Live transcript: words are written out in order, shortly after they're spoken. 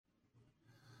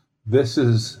This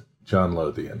is John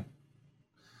Lothian.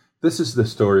 This is the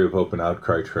story of open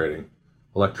outcry trading,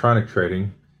 electronic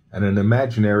trading, and an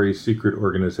imaginary secret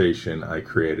organization I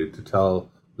created to tell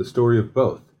the story of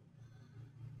both.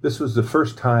 This was the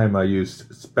first time I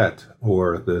used SPET,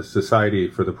 or the Society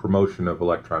for the Promotion of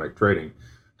Electronic Trading,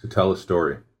 to tell a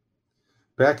story.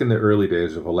 Back in the early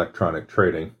days of electronic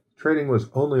trading, trading was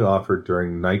only offered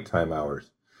during nighttime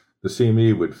hours. The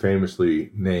CME would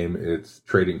famously name its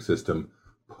trading system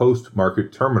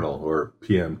Post-Market Terminal, or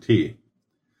PMT.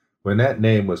 When that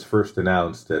name was first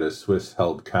announced at a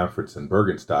Swiss-held conference in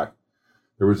Bergenstock,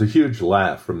 there was a huge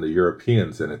laugh from the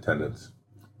Europeans in attendance.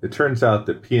 It turns out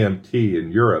that PMT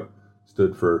in Europe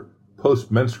stood for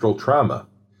post-menstrual trauma.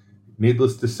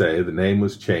 Needless to say, the name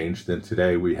was changed, and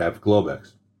today we have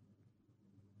Globex.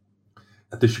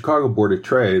 At the Chicago Board of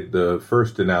Trade, the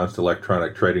first announced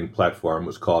electronic trading platform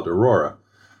was called Aurora,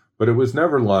 but it was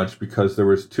never launched because there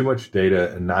was too much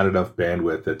data and not enough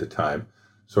bandwidth at the time,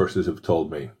 sources have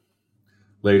told me.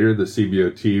 Later, the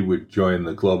CBOT would join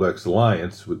the Globex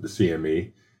Alliance with the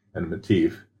CME and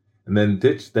Matif, and then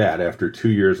ditch that after 2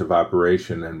 years of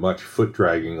operation and much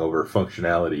foot-dragging over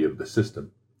functionality of the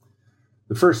system.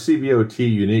 The first CBOT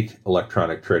unique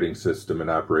electronic trading system in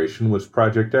operation was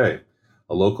Project A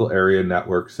local area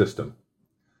network system.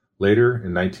 Later,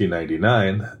 in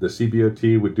 1999, the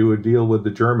CBOT would do a deal with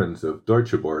the Germans of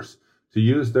Deutsche Börse to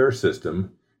use their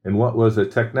system in what was a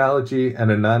technology and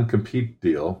a non-compete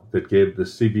deal that gave the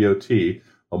CBOT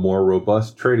a more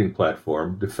robust trading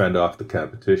platform to fend off the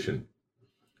competition.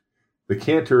 The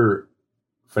Cantor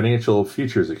Financial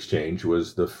Futures Exchange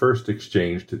was the first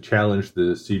exchange to challenge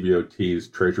the CBOT's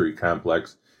Treasury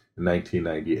complex in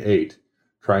 1998,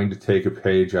 trying to take a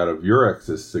page out of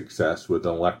Eurex's success with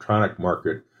an electronic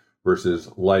market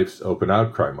versus Life's open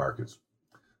outcry markets.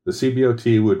 The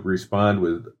CBOT would respond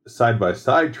with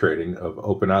side-by-side trading of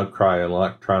open outcry and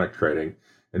electronic trading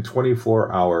and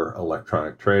 24-hour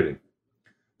electronic trading.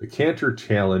 The Cantor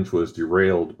challenge was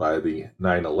derailed by the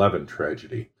 9/11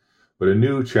 tragedy, but a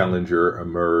new challenger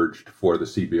emerged for the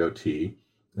CBOT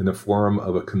in the form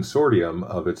of a consortium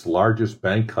of its largest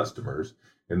bank customers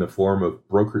in the form of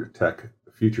BrokerTec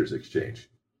Futures Exchange.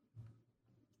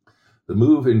 The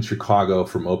move in Chicago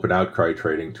from open outcry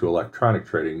trading to electronic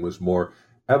trading was more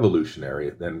evolutionary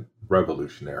than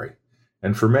revolutionary,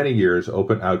 and for many years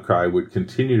open outcry would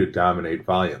continue to dominate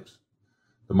volumes.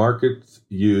 The markets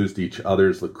used each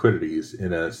other's liquidities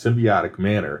in a symbiotic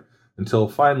manner until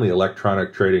finally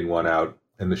electronic trading won out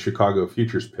and the Chicago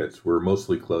futures pits were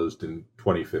mostly closed in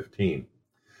 2015.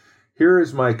 Here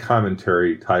is my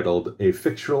commentary titled A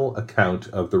Fictional Account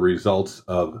of the Results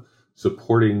of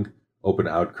Supporting Open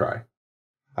Outcry.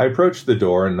 I approached the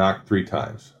door and knocked 3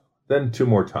 times, then 2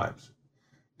 more times.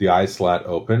 The eye slot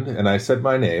opened, and I said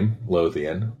my name,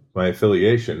 Lothian, my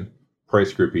affiliation,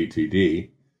 Price Group ETD,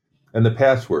 and the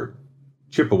password,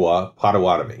 Chippewa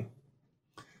Potawatomi.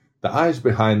 The eyes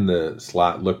behind the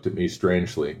slot looked at me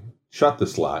strangely, shut the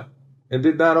slot, and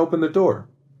did not open the door.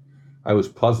 I was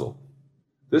puzzled.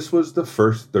 This was the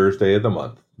first Thursday of the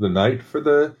month, the night for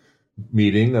the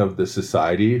meeting of the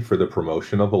Society for the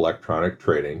Promotion of Electronic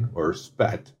Trading, or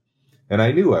SPET, and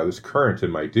I knew I was current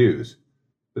in my dues,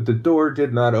 but the door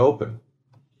did not open.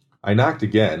 I knocked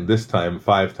again, this time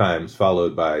 5 times,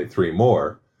 followed by 3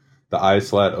 more. The eye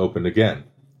slot opened again.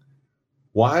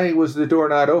 Why was the door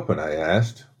not open? I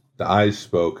asked. The eyes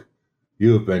spoke.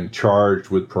 You have been charged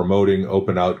with promoting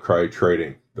open outcry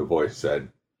trading, the voice said.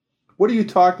 What are you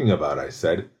talking about? I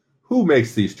said. Who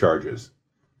makes these charges?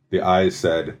 The eyes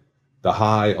said, the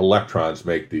high electrons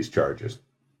make these charges.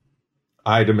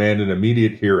 I demand an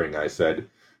immediate hearing, I said,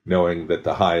 knowing that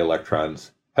the high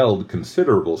electrons held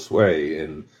considerable sway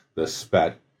in the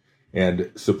SPET,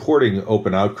 and supporting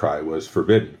open outcry was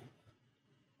forbidden.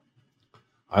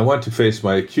 I want to face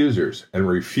my accusers and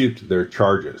refute their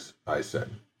charges, I said.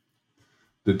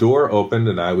 The door opened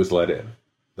and I was let in.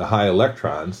 The high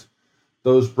electrons,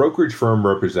 those brokerage firm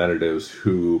representatives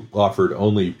who offered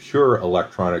only pure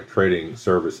electronic trading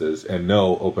services and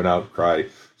no open outcry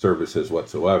services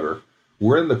whatsoever,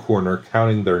 were in the corner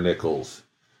counting their nickels.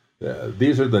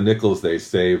 These are the nickels they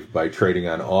save by trading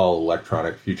on all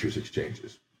electronic futures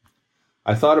exchanges.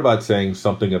 I thought about saying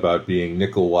something about being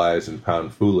nickel-wise and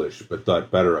pound-foolish, but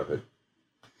thought better of it.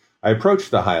 I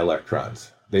approached the high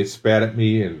electrons. They spat at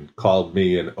me and called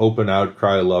me an open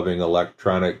outcry-loving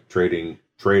electronic trading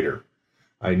trader.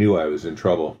 I knew I was in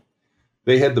trouble.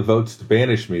 They had the votes to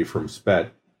banish me from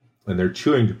SPET, and their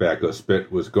chewing tobacco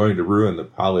spit was going to ruin the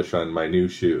polish on my new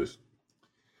shoes.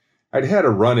 I'd had a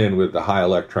run-in with the high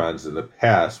electrons in the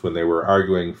past when they were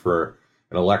arguing for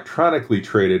an electronically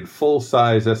traded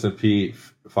full-size S&P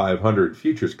 500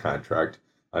 futures contract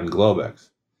on Globex.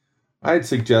 I had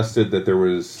suggested that there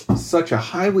was such a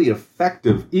highly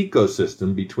effective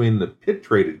ecosystem between the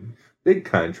pit-traded big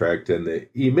contract and the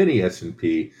E-mini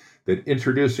S&P that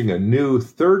introducing a new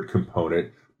third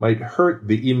component might hurt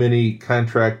the E-mini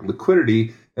contract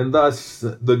liquidity and thus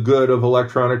the good of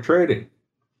electronic trading.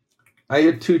 I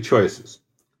had two choices: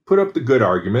 put up the good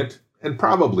argument and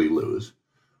probably lose,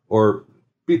 or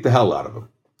beat the hell out of them.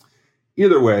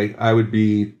 Either way, I would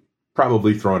be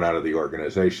probably thrown out of the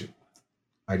organization.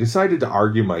 I decided to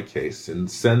argue my case and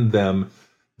send them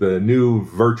the new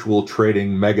virtual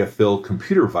trading MegaPhil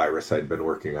computer virus I'd been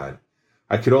working on.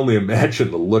 I could only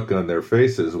imagine the look on their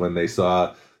faces when they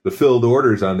saw the filled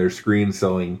orders on their screen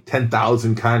showing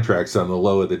 10,000 contracts on the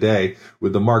low of the day,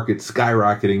 with the market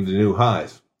skyrocketing to new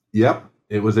highs. Yep,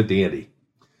 it was a dandy.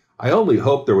 I only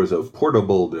hoped there was a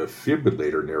portable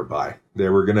defibrillator nearby. They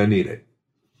were going to need it.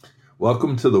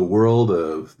 Welcome to the world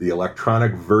of the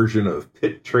electronic version of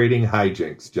pit trading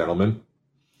hijinks, gentlemen.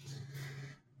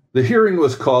 The hearing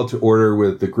was called to order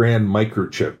with the Grand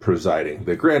Microchip presiding.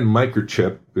 The Grand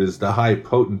Microchip is the high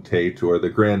potentate or the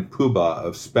Grand Poobah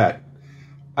of SPET.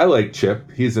 I like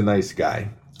Chip. He's a nice guy.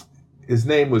 His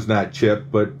name was not Chip,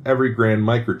 but every Grand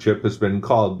Microchip has been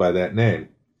called by that name.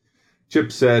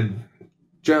 Chip said,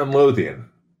 "John Lothian,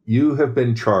 you have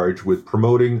been charged with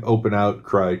promoting open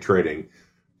outcry trading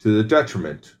to the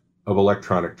detriment of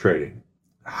electronic trading.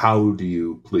 How do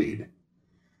you plead?"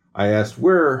 I asked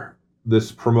where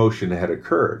this promotion had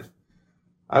occurred.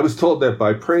 I was told that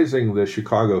by praising the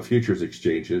Chicago Futures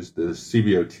Exchanges, the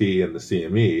CBOT and the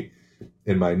CME,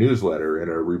 in my newsletter in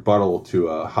a rebuttal to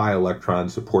a high electron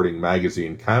supporting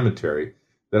magazine commentary,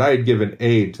 that I had given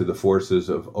aid to the forces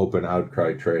of open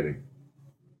outcry trading.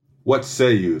 "What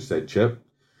say you?" said Chip.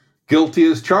 "Guilty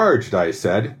as charged," I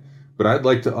said, "but I'd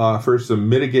like to offer some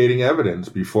mitigating evidence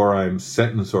before I'm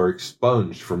sentenced or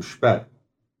expunged from SPET.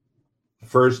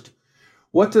 First,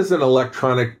 what does an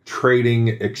electronic trading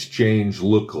exchange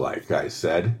look like?" I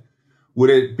said. "Would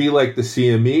it be like the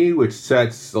CME, which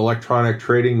sets electronic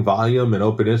trading volume and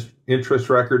open interest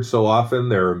records so often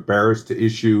they're embarrassed to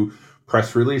issue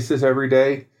press releases every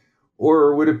day?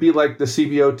 Or would it be like the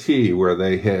CBOT, where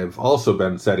they have also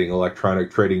been setting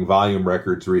electronic trading volume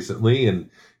records recently and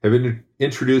have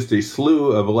introduced a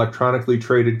slew of electronically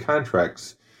traded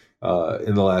contracts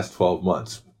in the last 12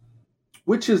 months?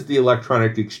 Which is the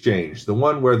electronic exchange, the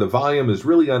one where the volume is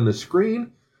really on the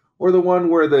screen, or the one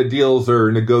where the deals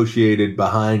are negotiated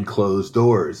behind closed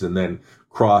doors and then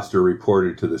crossed or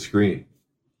reported to the screen?"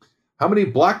 "How many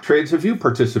block trades have you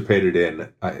participated in?"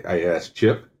 I asked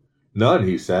Chip. "None,"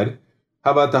 he said.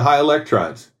 "How about the high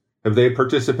electrons? Have they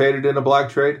participated in a block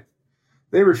trade?"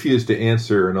 They refused to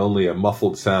answer, and only a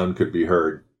muffled sound could be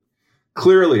heard.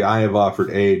 "Clearly, I have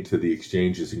offered aid to the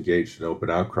exchanges engaged in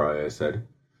open outcry," I said.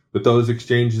 "But those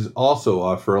exchanges also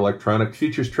offer electronic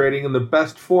futures trading in the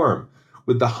best form,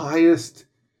 with the highest,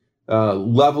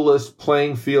 levelest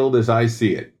playing field as I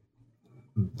see it.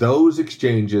 Those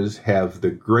exchanges have the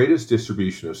greatest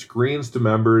distribution of screens to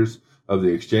members of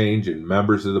the exchange and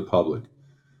members of the public.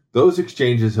 Those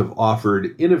exchanges have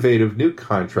offered innovative new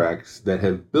contracts that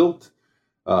have built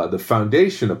the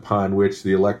foundation upon which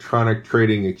the electronic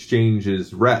trading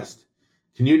exchanges rest.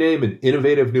 Can you name an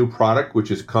innovative new product which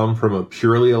has come from a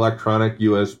purely electronic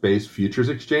U.S.-based futures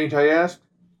exchange?" I asked.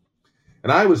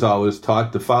 And I was always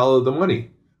taught to follow the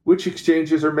money. Which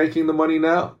exchanges are making the money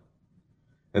now?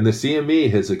 And the CME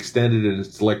has extended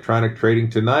its electronic trading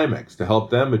to NYMEX to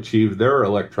help them achieve their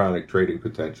electronic trading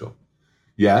potential.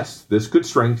 Yes, this could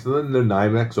strengthen the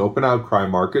NYMEX open outcry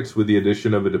markets with the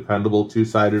addition of a dependable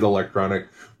two-sided electronic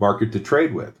market to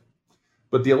trade with.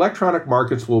 But the electronic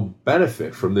markets will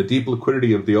benefit from the deep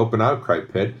liquidity of the open outcry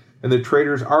pit and the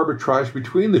traders' arbitrage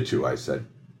between the two, I said.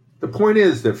 The point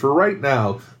is that for right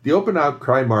now, the open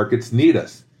outcry markets need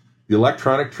us, the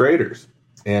electronic traders.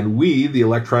 And we, the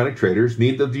electronic traders,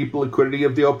 need the deep liquidity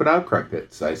of the open outcry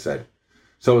pits, I said.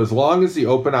 So as long as the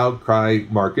open outcry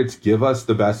markets give us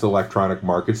the best electronic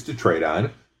markets to trade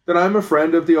on, then I'm a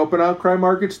friend of the open outcry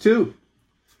markets too.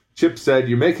 Chip said,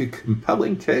 "You make a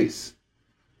compelling case.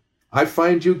 I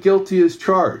find you guilty as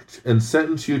charged and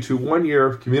sentence you to 1 year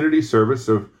of community service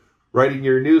of writing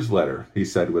your newsletter," he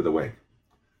said with a wink.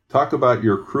 Talk about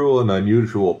your cruel and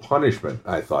unusual punishment,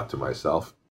 I thought to myself.